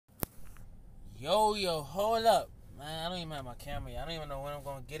Yo, hold up. Man, I don't even have my camera yet. I don't even know when I'm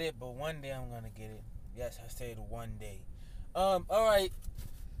gonna get it, but one day I'm gonna get it. Yes, I said one day. Alright.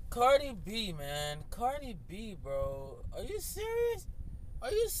 Cardi B, man. Cardi B, bro. Are you serious?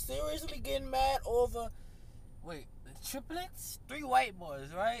 Are you seriously getting mad over wait, the triplets? Three white boys,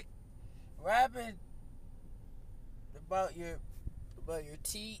 right? Rapping about your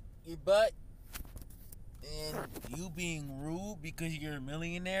teeth, your butt, and you being rude because you're a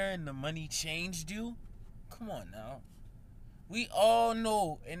millionaire and the money changed you? Come on now. We all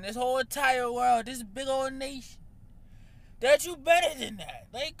know in this whole entire world, this big old nation, that you better than that.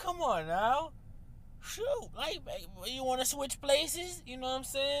 Like, come on now. Shoot, like, you want to switch places? You know what I'm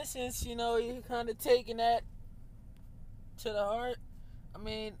saying? Since, you're kind of taking that to the heart. I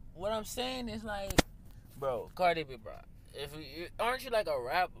mean, what I'm saying is like, bro, Cardi B, bro. Aren't you like a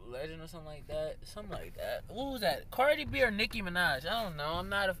rap legend or something like that? Something like that. What was that? Cardi B or Nicki Minaj? I don't know. I'm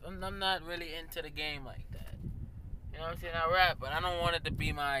not really into the game like that. You know what I'm saying? I rap, but I don't want it to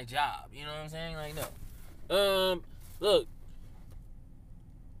be my job. You know what I'm saying? Like, no. Look.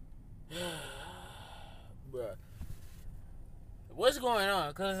 Bruh. What's going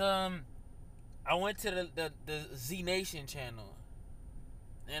on? Cause I went to the Z Nation channel,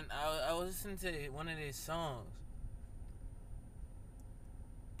 and I was listening to one of their songs.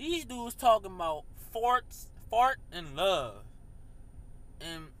 These dudes talking about fart and love,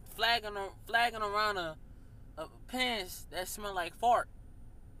 and flagging around a pants that smell like fart,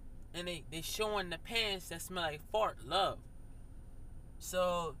 and they showing the pants that smell like fart love.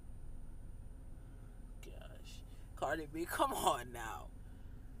 So, gosh, Cardi B, come on now.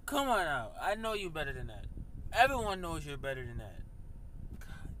 I know you better than that. Everyone knows you're better than that.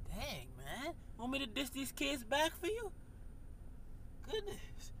 God dang, man. Want me to diss these kids back for you? Goodness.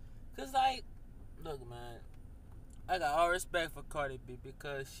 Cause like, look, man, I got all respect for Cardi B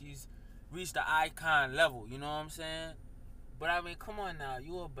because she's reached the icon level. You know what I'm saying? But I mean, come on now.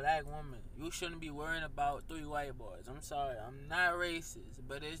 You a black woman. You shouldn't be worrying about three white boys. I'm sorry. I'm not racist,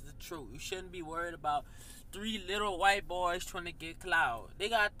 but it's the truth. You shouldn't be worried about three little white boys trying to get clout. They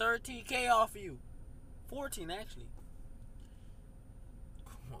got 13K off of you. 14, actually.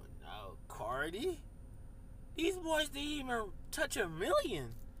 Come on now, Cardi. These boys didn't even touch 1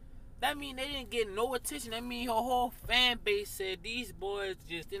 million. That mean they didn't get no attention. That mean her whole fan base said these boys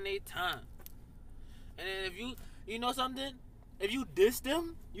just in their time. And then if you know something? If you diss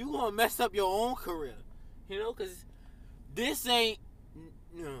them, you gonna mess up your own career. You know, cause this ain't.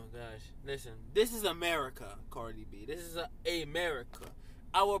 No, gosh, listen. This is America, Cardi B. This is America.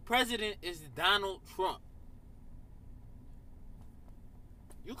 Our president is Donald Trump.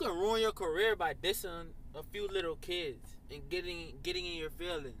 You can ruin your career by dissing a few little kids and getting in your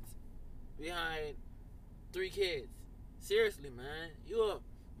feelings behind 3 kids. Seriously, man, you're a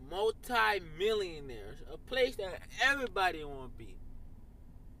multi-millionaire, a place that everybody want to be.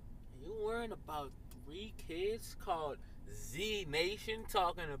 And you worrying about 3 kids called Z Nation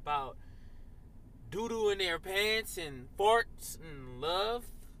talking about doo-doo in their pants and farts and love?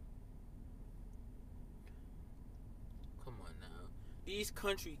 Come on now. These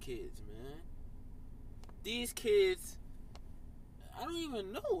country kids, man. These kids, I don't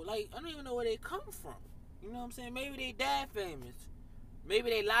even know. Like, I don't even know where they come from. You know what I'm saying? Maybe they dad famous. Maybe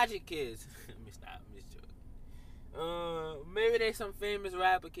they Logic kids. Let me stop. I'm just joking. Maybe they some famous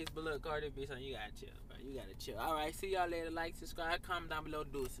rapper kids. But look, Cardi B, son, you gotta chill, bro. You gotta chill. Alright, see y'all later. Like, subscribe, comment down below.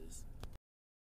 Deuces.